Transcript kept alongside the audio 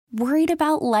Worried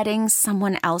about letting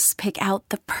someone else pick out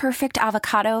the perfect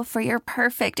avocado for your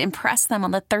perfect impress them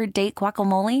on the third date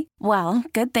guacamole? Well,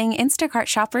 good thing Instacart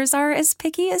shoppers are as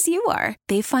picky as you are.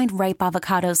 They find ripe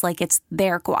avocados like it's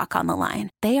their guac on the line.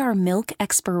 They are milk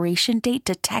expiration date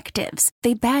detectives.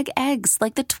 They bag eggs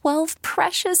like the 12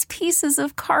 precious pieces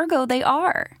of cargo they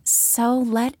are. So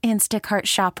let Instacart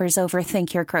shoppers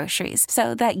overthink your groceries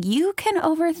so that you can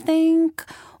overthink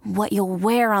what you'll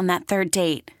wear on that third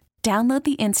date. Download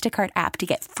the Instacart app to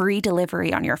get free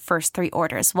delivery on your first 3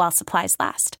 orders while supplies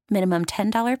last. Minimum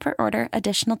 $10 per order.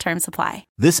 Additional terms apply.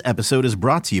 This episode is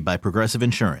brought to you by Progressive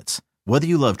Insurance. Whether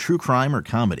you love true crime or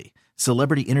comedy,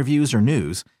 celebrity interviews or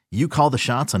news, you call the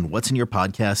shots on what's in your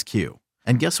podcast queue.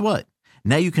 And guess what?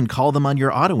 Now you can call them on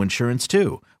your auto insurance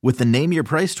too with the Name Your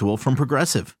Price tool from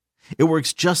Progressive. It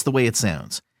works just the way it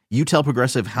sounds. You tell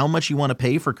Progressive how much you want to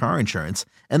pay for car insurance,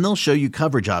 and they'll show you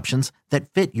coverage options that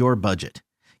fit your budget.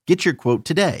 Get your quote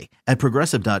today at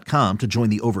Progressive.com to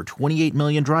join the over 28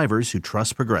 million drivers who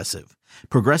trust Progressive.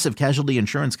 Progressive Casualty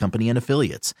Insurance Company and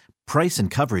Affiliates. Price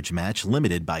and coverage match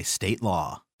limited by state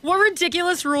law. What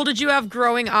ridiculous rule did you have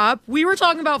growing up? We were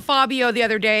talking about Fabio the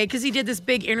other day because he did this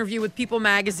big interview with People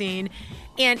magazine,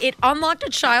 and it unlocked a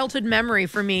childhood memory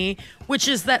for me, which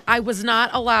is that I was not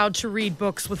allowed to read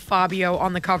books with Fabio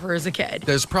on the cover as a kid.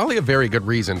 There's probably a very good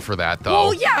reason for that, though.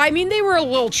 Well, yeah, I mean, they were a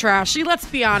little trashy, let's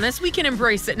be honest. We can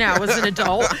embrace it now as an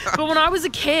adult. But when I was a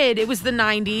kid, it was the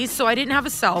 90s, so I didn't have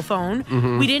a cell phone.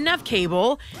 Mm-hmm. We didn't have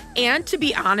cable. And to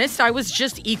be honest, I was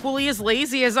just equally as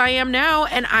lazy as I am now,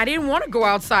 and I didn't want to go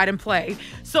outside and play.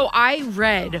 So I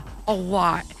read a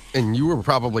lot. And you were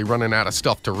probably running out of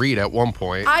stuff to read at one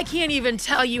point. I can't even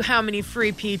tell you how many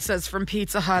free pizzas from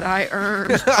Pizza Hut I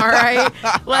earned, all right?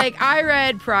 Like, I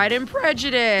read Pride and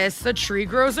Prejudice, The Tree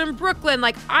Grows in Brooklyn,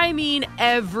 like, I mean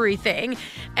everything.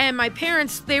 And my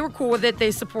parents, they were cool with it.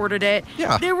 They supported it.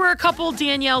 Yeah. There were a couple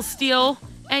Danielle Steele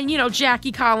and,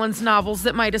 Jackie Collins novels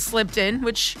that might have slipped in,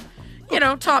 which,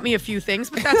 taught me a few things,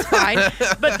 but that's fine.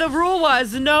 But the rule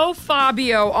was no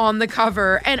Fabio on the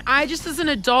cover. And I just, as an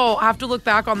adult, have to look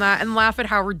back on that and laugh at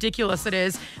how ridiculous it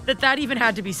is that even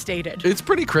had to be stated. It's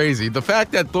pretty crazy. The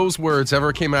fact that those words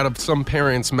ever came out of some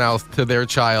parent's mouth to their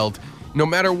child. No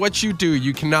matter what you do,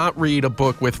 you cannot read a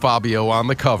book with Fabio on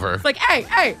the cover. It's like,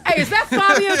 hey, is that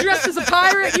Fabio dressed as a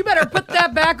pirate? You better put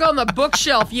that back on the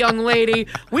bookshelf, young lady.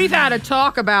 We've had a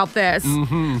talk about this.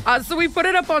 Mm-hmm. So we put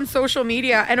it up on social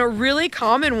media, and a really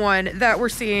common one that we're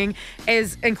seeing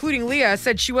is, including Leah,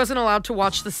 said she wasn't allowed to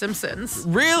watch The Simpsons.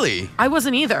 Really? I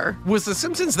wasn't either. Was The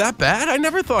Simpsons that bad? I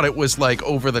never thought it was like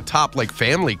over the top like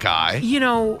Family Guy.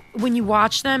 When you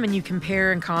watch them and you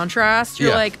compare and contrast,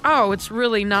 you're like, oh, it's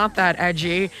really not that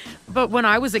edgy. But when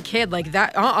I was a kid, like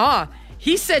that,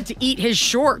 he said to eat his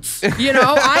shorts.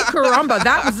 Ay caramba,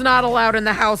 that was not allowed in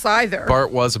the house either.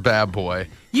 Bart was a bad boy.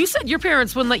 You said your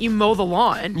parents wouldn't let you mow the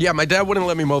lawn. Yeah, my dad wouldn't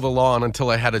let me mow the lawn until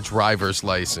I had a driver's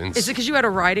license. Is it because you had a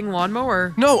riding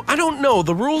lawnmower? No, I don't know.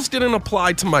 The rules didn't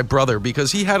apply to my brother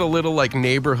because he had a little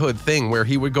neighborhood thing where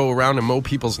he would go around and mow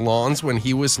people's lawns when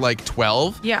he was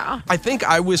 12. Yeah. I think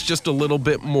I was just a little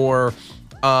bit more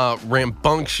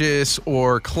rambunctious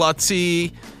or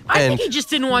klutzy. I think he just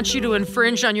didn't want you to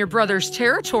infringe on your brother's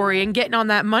territory and getting on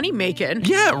that money making.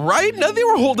 Yeah, right? No, they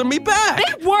were holding me back.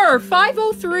 They were.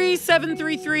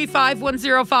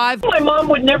 503-733-5105. My mom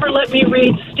would never let me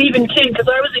read Stephen King because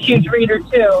I was a huge reader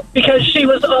too, because she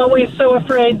was always so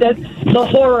afraid that the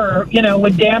horror,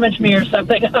 would damage me or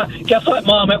something. Guess what,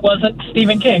 Mom? It wasn't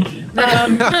Stephen King.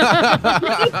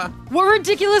 What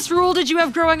ridiculous rule did you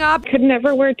have growing up? Could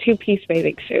never wear two-piece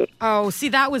bathing suit. Oh, see,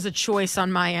 that was a choice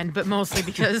on my end, but mostly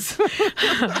because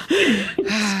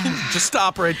just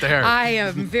stop right there. I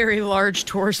am very large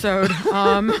torsoed.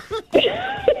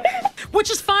 Which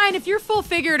is fine. If you're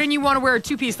full-figured and you want to wear a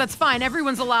two-piece, that's fine.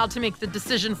 Everyone's allowed to make the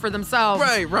decision for themselves.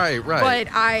 Right. But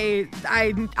I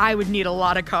would need a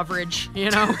lot of coverage,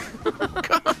 God.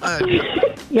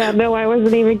 Yeah, no, I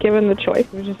wasn't even given the choice.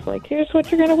 It was just like, here's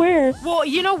what you're going to wear. Well,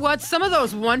 you know what? Some of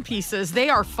those one-pieces, they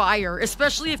are fire,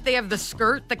 especially if they have the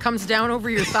skirt that comes down over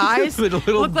your thighs.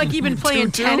 Look like you've been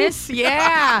playing tennis.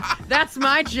 Yeah, that's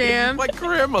my jam. My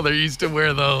grandmother used to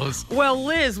wear those. Well,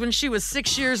 Liz, when she was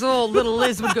 6 years old, little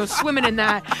Liz would go swimming in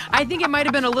that. I think it might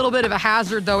have been a little bit of a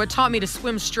hazard, though. It taught me to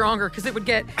swim stronger because it would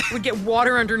get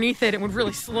water underneath it. It would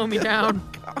really slow me down.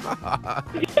 Oh,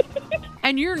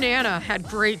 and your Nana had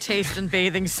great taste in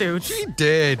bathing suits. She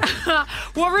did.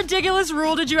 What ridiculous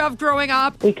rule did you have growing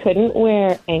up? We couldn't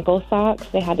wear ankle socks.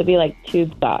 They had to be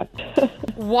tube socks.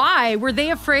 Why? Were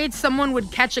they afraid someone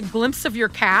would catch a glimpse of your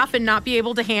calf and not be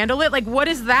able to handle it? What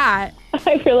is that?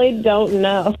 I really don't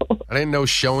know. I didn't know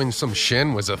showing some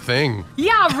shin was a thing.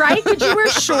 Yeah, right? Could you wear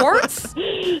shorts?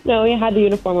 No, we had the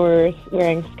uniform where we were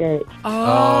wearing skirts.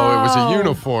 Oh, it was a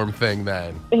uniform thing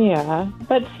then. Yeah,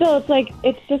 but still,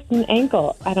 it's just an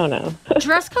ankle. I don't know.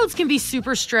 Dress codes can be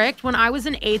super strict. When I was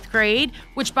in 8th grade,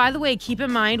 which, by the way, keep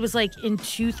in mind was like in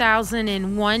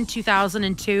 2001,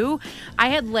 2002, I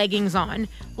had leggings on.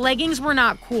 Leggings were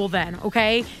not cool then,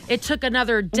 okay? It took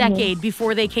another decade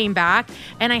before they came back,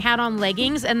 and I had on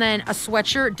leggings and then a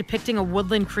sweatshirt depicting a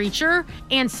woodland creature,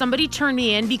 and somebody turned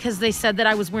me in because they said that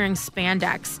I was wearing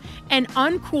spandex. And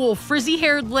uncool,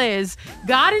 frizzy-haired Liz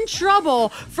got in trouble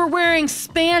for wearing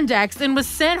spandex and was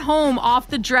sent home off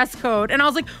the dress code. And I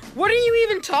was like, what are you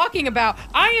even talking about?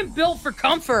 I am built for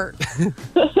comfort.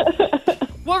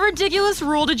 What ridiculous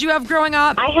rule did you have growing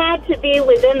up? I had to be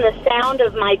within the sound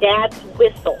of my dad's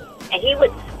whistle. And he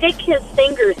would stick his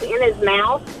fingers in his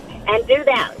mouth and do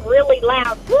that really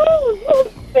loud woo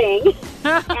thing.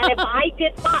 And if I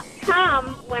did not come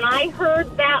when I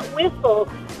heard that whistle,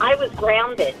 I was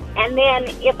grounded. And then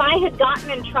if I had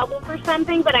gotten in trouble for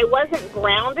something, but I wasn't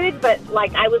grounded, but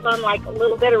like I was on like a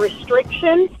little bit of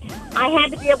restriction, I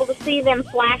had to be able to see them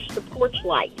flash the porch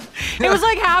light. It was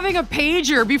like having a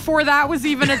pager before that was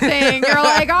even a thing. You're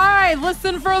like, all right,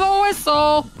 listen for the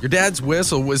whistle. Your dad's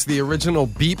whistle was the original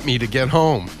beep me to get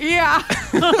home. Yeah.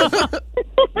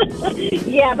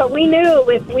 Yeah, but we knew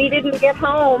if we didn't get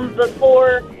home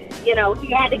before, he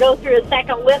had to go through a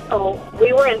second whistle,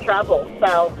 we were in trouble.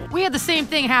 So We had the same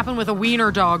thing happen with a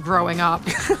wiener dog growing up.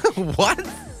 What?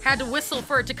 Had to whistle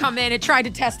for it to come in. It tried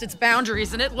to test its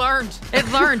boundaries, and it learned. You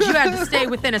had to stay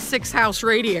within a 6-house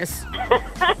radius.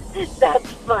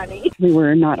 that's funny. We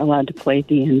were not allowed to play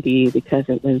D&D because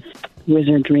it was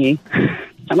wizardry.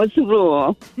 That was the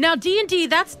rule. Now, D&D,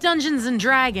 that's Dungeons and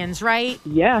Dragons, right?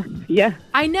 Yeah.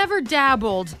 I never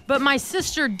dabbled, but my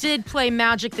sister did play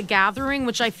Magic the Gathering,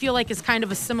 which I feel like is kind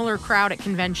of a similar crowd at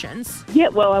conventions. Yeah,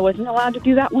 well, I wasn't allowed to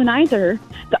do that one either.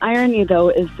 The irony, though,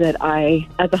 is that I,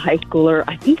 as a high schooler,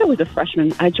 I think I was a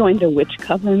freshman, I joined a witch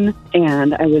coven,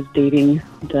 and I was dating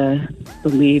the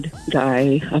lead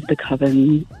guy of the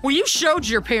coven. Well, you showed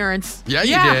your parents. Yeah,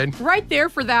 you did. Right there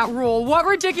for that rule. What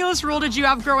ridiculous rule did you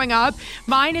have growing up?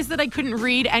 Mine is that I couldn't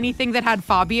read anything that had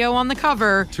Fabio on the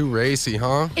cover. Too racy,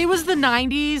 huh? It was the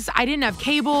 90s. I didn't have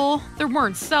cable. There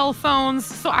weren't cell phones.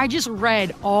 So I just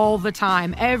read all the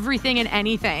time, everything and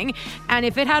anything. And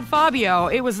if it had Fabio,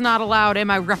 it was not allowed in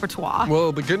my repertoire.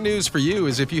 Well, the good news for you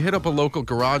is if you hit up a local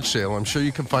garage sale, I'm sure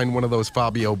you can find one of those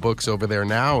Fabio books over there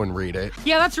now and read it.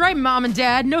 Yeah, that's right, Mom and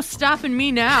Dad. No stopping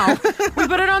me now. We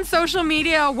put it on social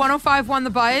media, 105.1 The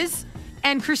Buzz.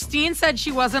 And Christine said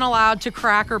she wasn't allowed to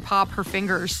crack or pop her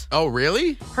fingers. Oh,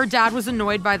 really? Her dad was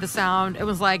annoyed by the sound. It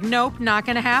was like, nope, not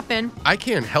going to happen. I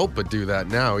can't help but do that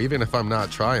now. Even if I'm not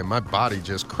trying, my body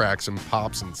just cracks and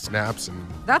pops and snaps and...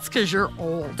 That's because you're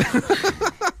old.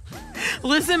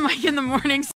 Listen, Mike in the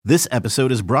Mornings. This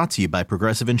episode is brought to you by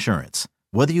Progressive Insurance.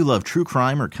 Whether you love true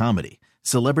crime or comedy,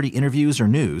 celebrity interviews or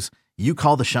news, you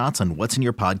call the shots on what's in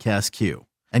your podcast queue.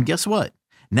 And guess what?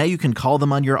 Now you can call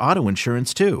them on your auto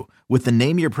insurance too with the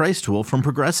Name Your Price tool from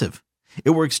Progressive. It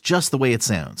works just the way it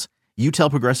sounds. You tell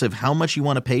Progressive how much you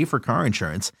want to pay for car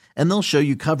insurance, and they'll show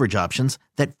you coverage options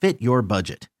that fit your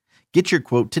budget. Get your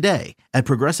quote today at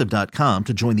Progressive.com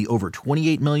to join the over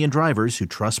 28 million drivers who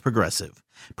trust Progressive.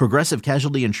 Progressive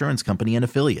Casualty Insurance Company and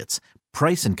Affiliates.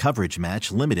 Price and coverage match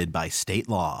limited by state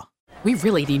law. We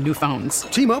really need new phones.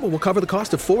 T-Mobile will cover the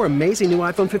cost of 4 amazing new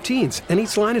iPhone 15s, and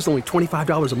each line is only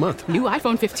 $25 a month. New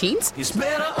iPhone 15s? It's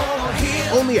better over here.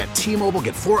 Only at T-Mobile,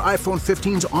 get 4 iPhone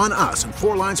 15s on us and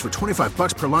 4 lines for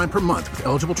 $25 per line per month with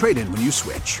eligible trade-in when you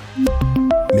switch.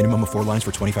 Minimum of 4 lines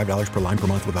for $25 per line per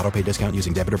month with autopay discount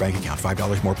using debit or bank account.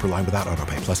 $5 more per line without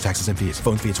autopay, plus taxes and fees.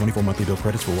 Phone fee at 24 monthly bill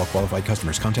credits for well-qualified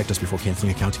customers. Contact us before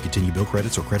canceling account to continue bill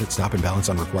credits or credit stop and balance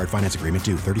on required finance agreement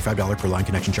due. $35 per line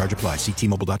connection charge applies. See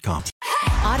T-Mobile.com.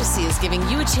 Odyssey is giving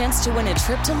you a chance to win a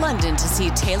trip to London to see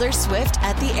Taylor Swift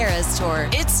at the Eras Tour.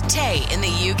 It's Tay in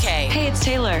the UK. Hey, it's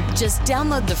Taylor. Just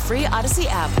download the free Odyssey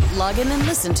app, log in and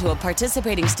listen to a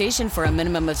participating station for a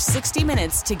minimum of 60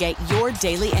 minutes to get your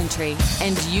daily entry.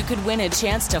 And you could win a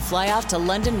chance to fly off to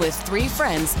London with 3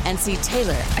 friends and see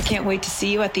Taylor. I can't wait to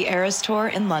see you at the Eras Tour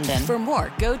in London. For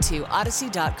more, go to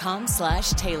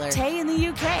odyssey.com/Taylor. Tay in the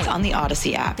UK. It's on the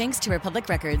Odyssey app. Thanks to Republic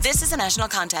Records. This is a national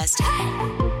contest.